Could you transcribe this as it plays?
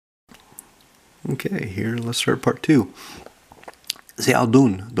Okay, here, let's start part 2.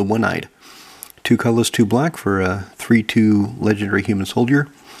 Zaldun, the One-Eyed. 2 colors, 2 black for a 3/2 legendary human soldier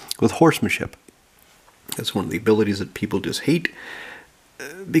with horsemanship. That's one of the abilities that people just hate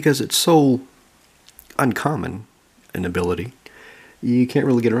because it's so uncommon an ability. You can't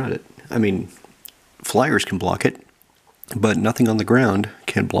really get around it. I mean, flyers can block it, but nothing on the ground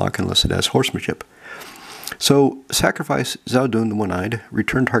can block unless it has horsemanship. So, sacrifice Zaldun the One-Eyed,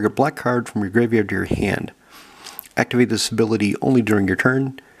 return target black card from your graveyard to your hand. Activate this ability only during your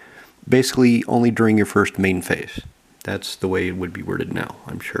turn, basically only during your first main phase. That's the way it would be worded now,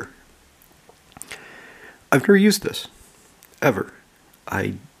 I'm sure. I've never used this, ever.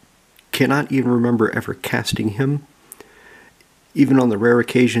 I cannot even remember ever casting him, even on the rare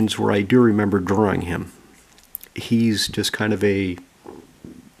occasions where I do remember drawing him. He's just kind of a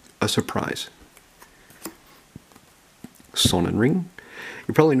surprise. Sun and Ring.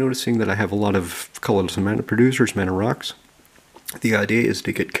 You're probably noticing that I have a lot of colorless mana producers, mana rocks. The idea is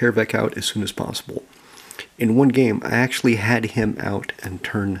to get Kaervek out as soon as possible. In one game, I actually had him out in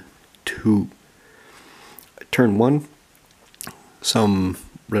turn 2. Turn 1, some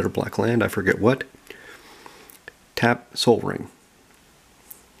red or black land, I forget what. Tap Soul Ring.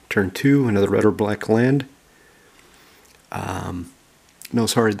 Turn 2, another red or black land. No,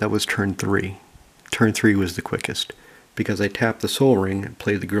 sorry, that was turn 3. Turn 3 was the quickest, because I tapped the Soul Ring and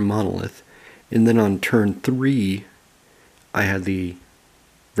played the Grim Monolith, and then on turn 3, I had the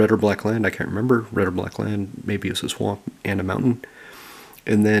red or black land, I can't remember, red or black land, maybe it was a swamp and a mountain,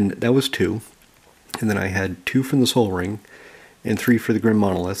 and then that was 2, and then I had 2 from the Soul Ring, and 3 for the Grim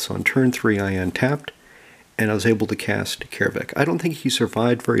Monolith, so on turn 3 I untapped, and I was able to cast Kaervek. I don't think he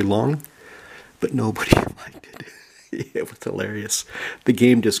survived very long, but nobody liked it. It was hilarious. The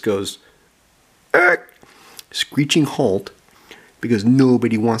game just goes, screeching halt, because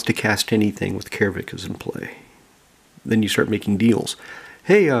nobody wants to cast anything with Kaervek as in play. Then you start making deals.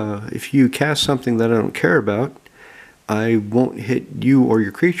 Hey, if you cast something that I don't care about, I won't hit you or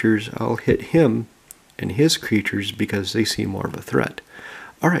your creatures, I'll hit him and his creatures because they seem more of a threat.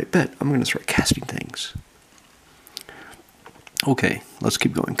 Alright, bet, I'm going to start casting things. Okay, let's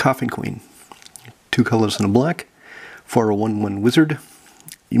keep going. Coffin Queen. 2 colors and a black for a 1/1 wizard.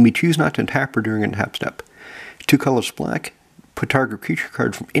 You may choose not to untap her during a tap step. 2 colors black, put target creature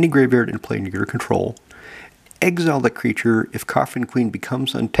card from any graveyard and play under your control. Exile that creature if Coffin Queen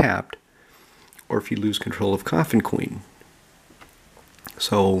becomes untapped, or if you lose control of Coffin Queen.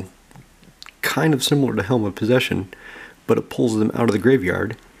 So, kind of similar to Helm of Possession, but it pulls them out of the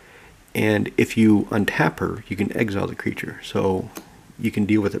graveyard, and if you untap her, you can exile the creature, so you can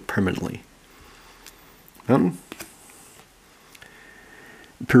deal with it permanently. Mountain.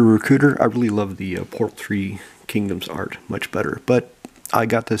 Pure Recruiter, I really love the Portal 3 Kingdoms art, much better, but I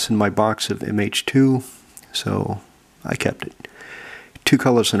got this in my box of MH2, so I kept it. 2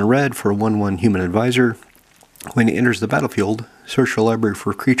 colors and a red for a 1/1 Human Advisor. When he enters the battlefield, search your library for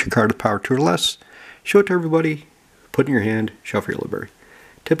a creature card of power 2 or less, show it to everybody, put it in your hand, shuffle your library.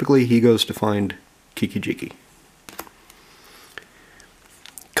 Typically, he goes to find Kiki-Jiki.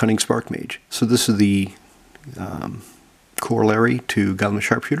 Cunning Spark Mage. So this is the corollary to Goblin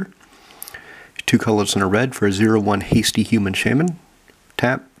Sharpshooter. 2 colors and a red for a 0/1 Hasty Human Shaman.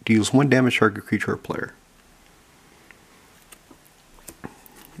 Tap, deals 1 damage to target creature or player.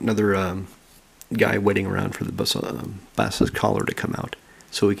 Another guy waiting around for the Bass's collar to come out,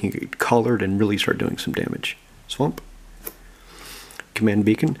 so he can get collared and really start doing some damage. Swamp. Command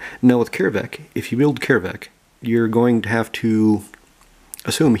Beacon. Now with Kaervek, if you build Kaervek, you're going to have to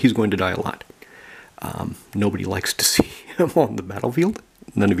assume he's going to die a lot. Nobody likes to see him on the battlefield,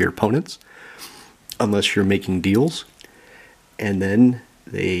 none of your opponents, unless you're making deals, and then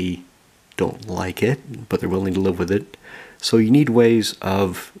they don't like it, but they're willing to live with it. So you need ways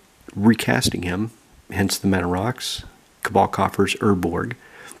of recasting him, hence the mana rocks, Cabal Coffers, Urborg,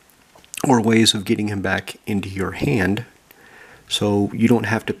 or ways of getting him back into your hand, so you don't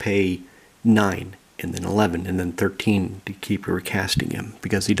have to pay 9 and then 11 and then 13 to keep recasting him,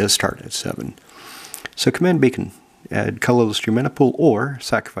 because he does start at 7. So Command Beacon, add colorless to your mana pool, or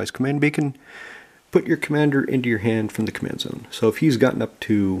sacrifice Command Beacon, put your commander into your hand from the command zone. So if he's gotten up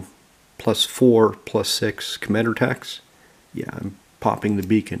to +4, +6 commander attacks, yeah, I'm popping the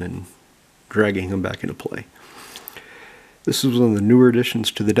beacon and dragging him back into play. This is one of the newer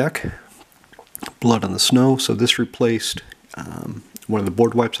additions to the deck, Blood on the Snow. So this replaced one of the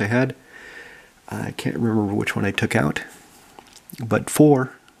board wipes I had. I can't remember which one I took out, but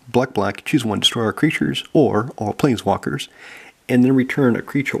 4 black, choose 1, destroy all creatures or all planeswalkers, and then return a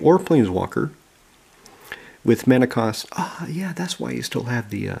creature or planeswalker with mana cost. Yeah, that's why you still have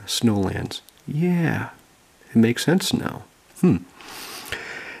the Snowlands. Yeah, it makes sense now.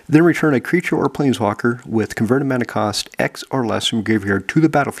 Then return a creature or planeswalker with converted mana cost X or less from graveyard to the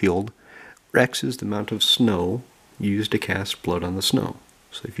battlefield, where X is the amount of snow used to cast Blood on the Snow.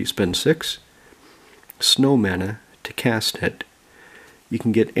 So if you spend 6 snow mana to cast it, you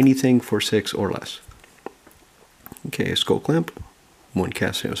can get anything for 6 or less. Okay, Skull Clamp, 1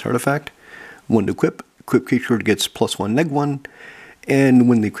 casting as artifact, 1 to equip. Equip creature gets +1/-1, and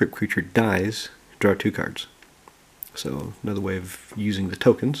when the equipped creature dies, draw 2 cards. So another way of using the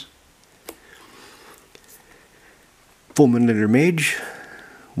tokens. Fulminator Mage,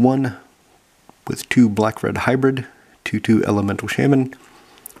 1 with 2 black-red hybrid, 2/2 elemental shaman.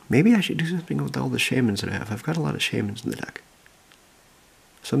 Maybe I should do something with all the shamans that I have. I've got a lot of shamans in the deck.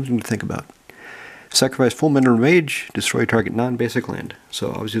 Something to think about. Sacrifice Fulminator Mage, destroy target non-basic land.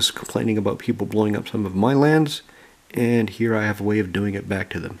 So I was just complaining about people blowing up some of my lands, and here I have a way of doing it back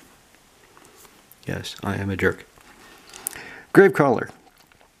to them. Yes, I am a jerk. Gravecrawler.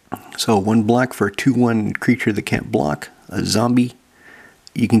 So 1 black for a 2/1 creature that can't block, a zombie.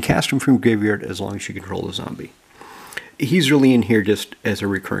 You can cast him from graveyard as long as you control the zombie. He's really in here just as a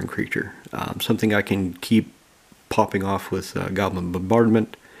recurring creature. Something I can keep popping off with Goblin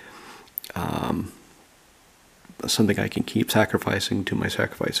Bombardment. Something I can keep sacrificing to my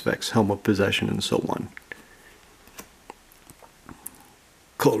sacrifice effects, Helm of Possession, and so on.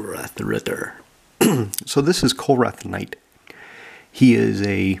 Kaervek the Ritter. So this is Kaervek the Knight. He is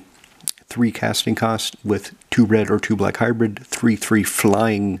a 3 casting cost with 2 red or 2 black hybrid, 3/3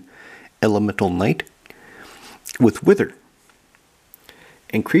 flying elemental knight with Wither.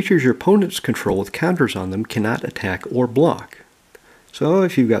 And creatures your opponents control with counters on them cannot attack or block. So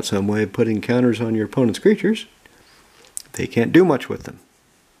if you've got some way of putting counters on your opponent's creatures, they can't do much with them.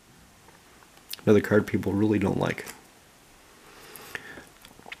 Another card people really don't like.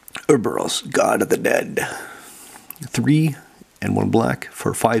 Urboros, God of the Dead. 3 and 1 black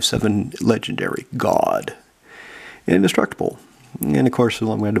for 5/7 legendary God. Indestructible. And of course,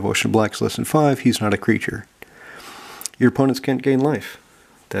 along with Devotion of Black's less than 5, he's not a creature. Your opponents can't gain life.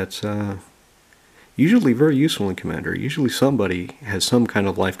 That's usually very useful in Commander. Usually somebody has some kind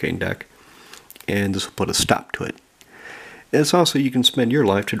of life gain deck, and this will put a stop to it. And it's also, you can spend your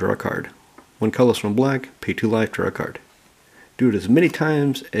life to draw a card. 1 colorless, 1 black, pay 2 life, draw a card. Do it as many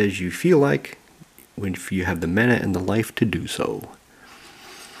times as you feel like, when you have the mana and the life to do so.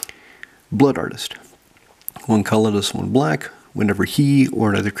 Blood Artist. 1 colorless, 1 black. Whenever he or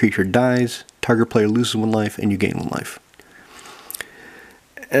another creature dies, target player loses 1 life and you gain 1 life.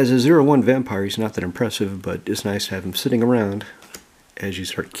 As a 0/1 vampire, he's not that impressive, but it's nice to have him sitting around as you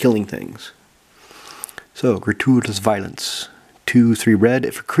start killing things. So, Gratuitous Violence. 2/3 red.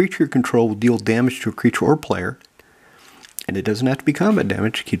 If a creature you control will deal damage to a creature or player, and it doesn't have to be combat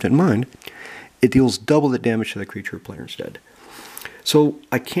damage, keep that in mind, it deals double the damage to the creature or player instead. So,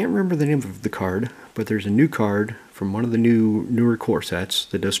 I can't remember the name of the card, but there's a new card from one of the newer core sets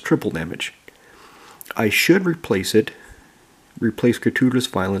that does triple damage. I should replace Gratuitous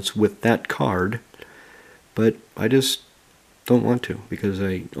Violence with that card, but I just don't want to, because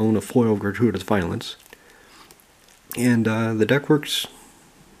I own a foil Gratuitous Violence, and the deck works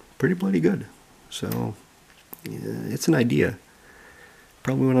pretty bloody good. So, yeah, it's an idea.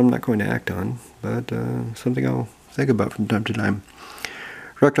 Probably one I'm not going to act on, but something I'll think about from time to time.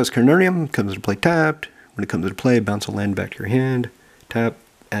 Rakdos Carnarium comes into play tapped. When it comes into play, bounce a land back to your hand. Tap,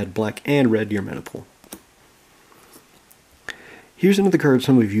 add black and red to your mana pool. Here's another card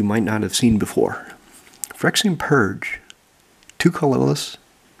some of you might not have seen before. Phyrexian Purge. 2 colorless,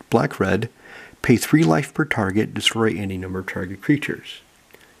 black-red. Pay 3 life per target, destroy any number of target creatures.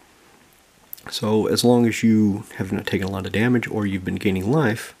 So as long as you have not taken a lot of damage or you've been gaining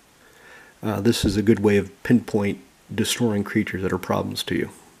life, this is a good way of pinpoint destroying creatures that are problems to you.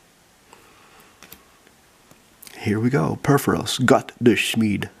 Here we go. Perforos, Gott der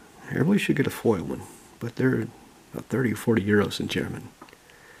Schmied. I really should get a foil one, but they're about 30 or 40 euros in German.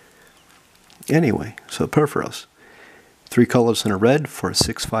 Anyway, so Perforos. 3 colors and a red for a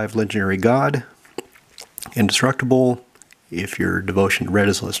 6/5 legendary god. Indestructible. If your devotion to red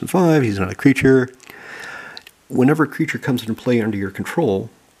is less than 5, he's not a creature. Whenever a creature comes into play under your control,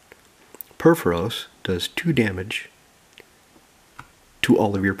 Perforos does 2 damage to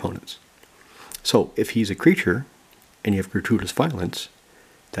all of your opponents. So if he's a creature and you have Gratuitous Violence,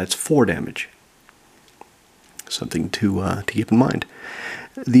 that's 4 damage. Something to keep in mind.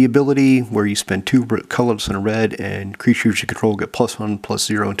 The ability where you spend 2 colors and a red and creatures you control get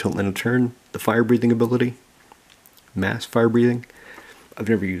 +1/+0 until end of turn. The fire breathing ability. Mass fire breathing. I've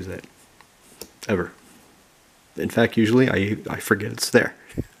never used that. Ever. In fact, usually I forget it's there.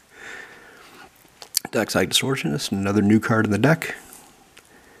 Dockside Distortionist, another new card in the deck.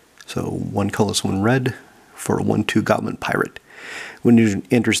 So 1 colorless, 1 red for a 1/2 Goblin Pirate. When it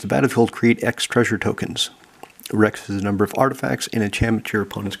enters the battlefield, create X treasure tokens. Rex is the number of artifacts and enchantments your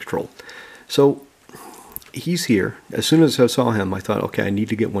opponents control. So he's here. As soon as I saw him, I thought, okay, I need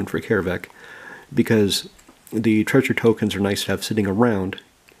to get one for Kaervek, because the treasure tokens are nice to have sitting around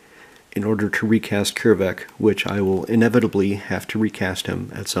in order to recast Kaervek, which I will inevitably have to recast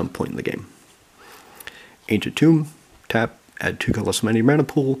him at some point in the game. Ancient Tomb, tap, add 2 colorless mana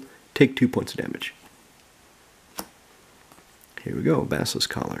pool, take 2 points of damage. Here we go, Basilisk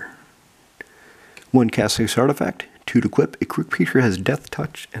Collar. 1 casting artifact, 2 to equip. A quick creature has Death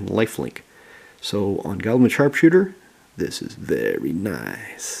Touch and Lifelink. So on Goblin Sharpshooter, this is very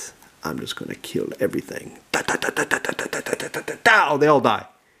nice. I'm just going to kill everything. They all die.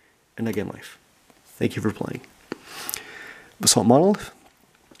 And I gain life. Thank you for playing. Basalt Monolith,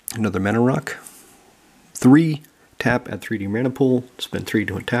 another mana rock. 3, tap, add 3D mana pool, spend 3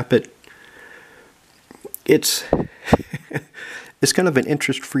 to untap it. It's it's kind of an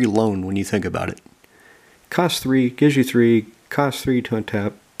interest-free loan when you think about it. Cost 3, gives you 3, cost 3 to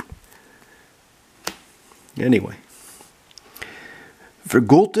untap. Anyway.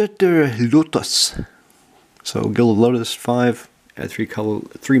 Vergoldeter Lotus. So Gilded Lotus, 5, add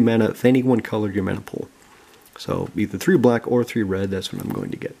 3 mana of any one color to your mana pool. So either 3 black or 3 red, that's what I'm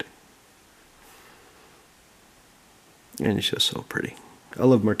going to get. And it's just so pretty. I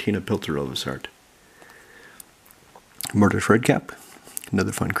love Martina Pilterova's art. Murderous Redcap,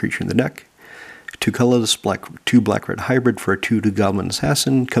 another fun creature in the deck. 2 colorless, 2 black-red hybrid for a 2/2 Goblin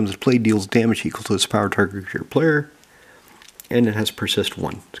Assassin. Comes to play, deals damage equal to its power target creature player. And it has Persist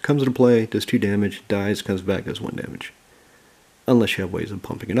 1. It comes into play, does 2 damage, dies, comes back, does 1 damage. Unless you have ways of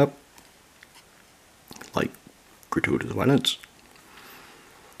pumping it up, like Gratuitous Violence.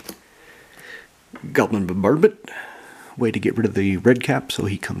 Goblin Bombardment. Way to get rid of the red cap so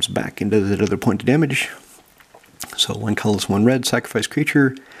he comes back and does another point of damage. So 1 colorless, 1 red, sacrifice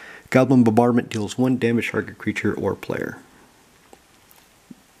creature. Goblin Bombardment deals 1 damage target creature or player.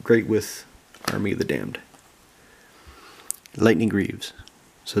 Great with Army of the Damned. Lightning Greaves.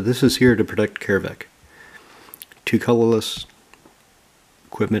 So this is here to protect Kaervek. 2 colorless,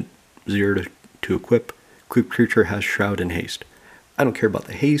 equipment, 0 to equip. Quick creature has Shroud and Haste. I don't care about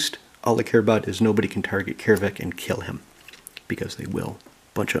the haste. All I care about is nobody can target Kaervek and kill him. Because they will.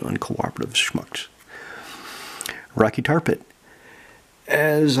 Bunch of uncooperative schmucks. Rocky Tar Pit.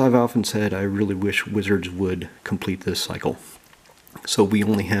 As I've often said, I really wish Wizards would complete this cycle. So we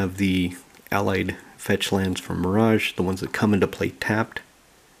only have the allied fetch lands from Mirage, the ones that come into play tapped.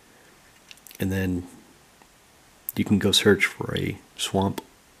 And then you can go search for a swamp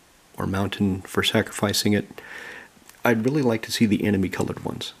or mountain for sacrificing it. I'd really like to see the enemy colored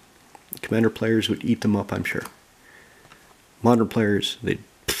ones. Commander players would eat them up, I'm sure. Modern players,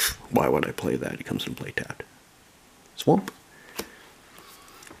 why would I play that? He comes into play tapped. Swamp.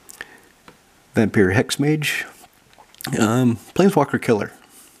 Vampire Hexmage. Planeswalker Killer.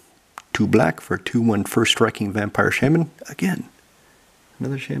 2 black for 2/1 first striking Vampire Shaman. Again,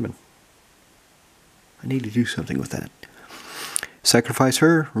 another Shaman. I need to do something with that. Sacrifice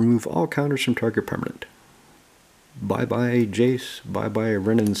her, remove all counters from target permanent. Bye-bye Jace, bye-bye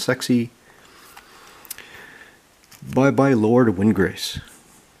Renan Sexy, bye-bye Lord Windgrace.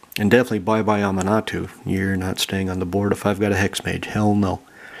 And definitely bye-bye Amanatu. You're not staying on the board if I've got a Hexmage. Hell no.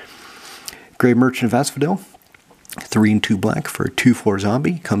 Grey Merchant of Asphodel. 3 and 2 black for a 2/4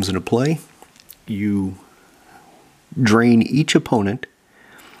 zombie. Comes into play. You drain each opponent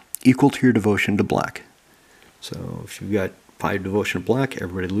equal to your devotion to black. So if you've got 5 devotion to black,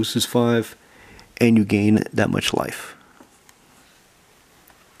 everybody loses 5, and you gain that much life.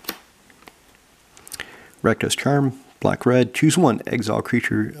 Rakdos Charm, black-red, choose 1, exile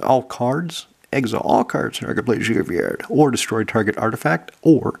creature, all cards, exile all cards in target player's graveyard, or destroy target artifact,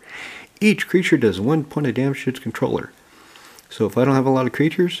 or each creature does 1 point of damage to its controller. So if I don't have a lot of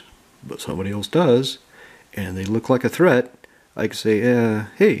creatures, but somebody else does, and they look like a threat, I can say,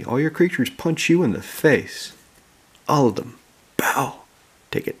 hey, all your creatures punch you in the face. All of them. Bow.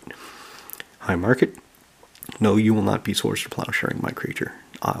 Take it. High Market. No, you will not be Sorcerer Plowsharing my creature.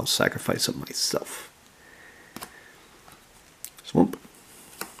 I'll sacrifice it myself. Swamp.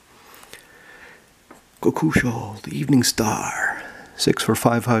 Gokusho, the Evening Star. 6 for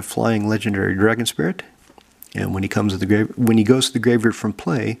 5/5 flying legendary dragon spirit. And when he goes to the graveyard from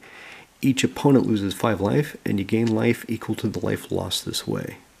play, each opponent loses 5 life, and you gain life equal to the life lost this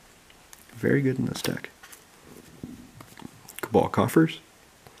way. Very good in this deck. Cabal Coffers.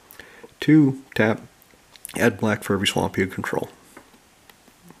 2, tap, add black for every swamp you control.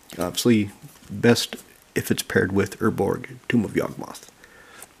 Obviously, best if it's paired with Urborg, Tomb of Yawgmoth.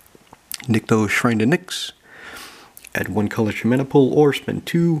 Nykthos, Shrine to Nyx. Add 1 color to your mana pool, or spend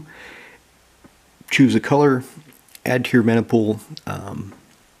 2. Choose a color, add to your mana pool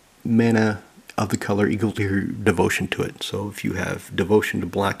mana of the color equal to your devotion to it. So if you have devotion to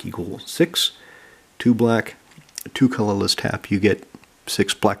black equals 6, 2 black, 2 colorless tap, you get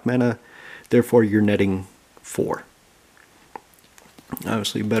 6 black mana. Therefore, you're netting 4.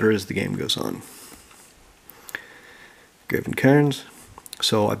 Obviously, better as the game goes on. Graven Cairns.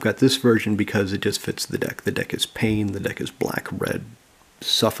 So I've got this version because it just fits the deck. The deck is Pain, the deck is Black, Red,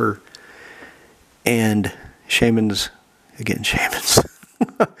 Suffer, and Shamans, again Shamans,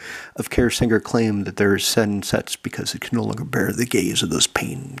 of Kaervek claim that there's 7 sets because it can no longer bear the gaze of those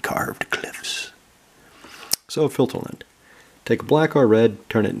pain-carved cliffs. So filter land. Take a black or red,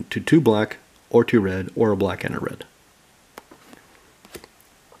 turn it into 2 black, or 2 red, or a black and a red.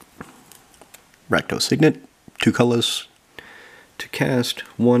 Rakdos Signet, 2 colors. To cast,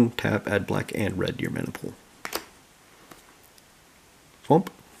 1 tap, add black and red to your mana pool. Swamp.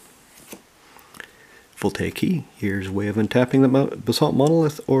 Voltaic Key. Here's a way of untapping the Basalt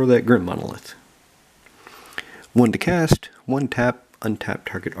Monolith or that Grim Monolith. 1 to cast, 1 tap, untap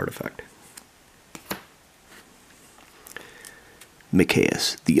target artifact.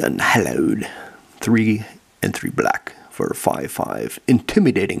 Mikaeus the Unhallowed. 3 and 3 black for a 5/5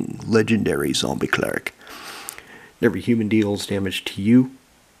 intimidating legendary zombie cleric. Every human deals damage to you,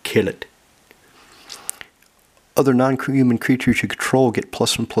 kill it. Other non-human creatures you control get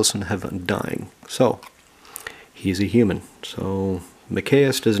 +1/+1 and have undying. So, he's a human. So,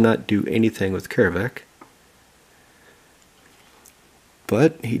 Mikaeus does not do anything with Kaervek.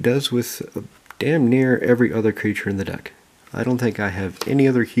 But he does with damn near every other creature in the deck. I don't think I have any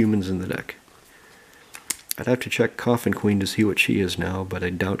other humans in the deck. I'd have to check Coffin Queen to see what she is now, but I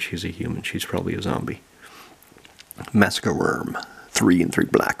doubt she's a human. She's probably a zombie. Massacre Worm, 3 and 3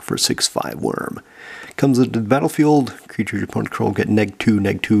 black for 6/5 worm. Comes into the battlefield, creatures your opponent control get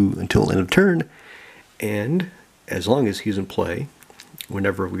 -2/-2 until end of turn, and as long as he's in play,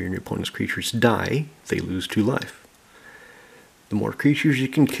 whenever your opponent's creatures die, they lose 2 life. The more creatures you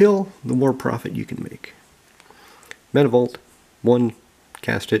can kill, the more profit you can make. Mana Vault, 1,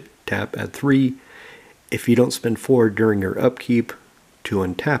 cast it, tap, add 3. If you don't spend 4 during your upkeep to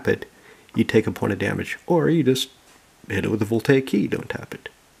untap it, you take a point of damage, or you just hit it with a Voltaic Key, don't tap it.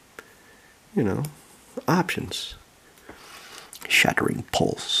 You know, options. Shattering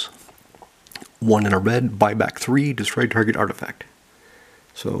Pulse. 1 in a red, buy back 3, destroy target artifact.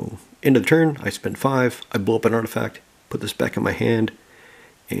 So, end of the turn, I spend 5, I blow up an artifact, put this back in my hand,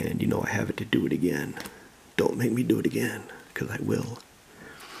 and you know I have it to do it again. Don't make me do it again, because I will.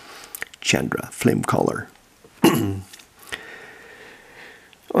 Chandra, Flamecaller.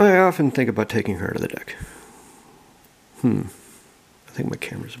 I often think about taking her out of the deck. I think my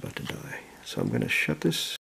camera's about to die. So I'm going to shut this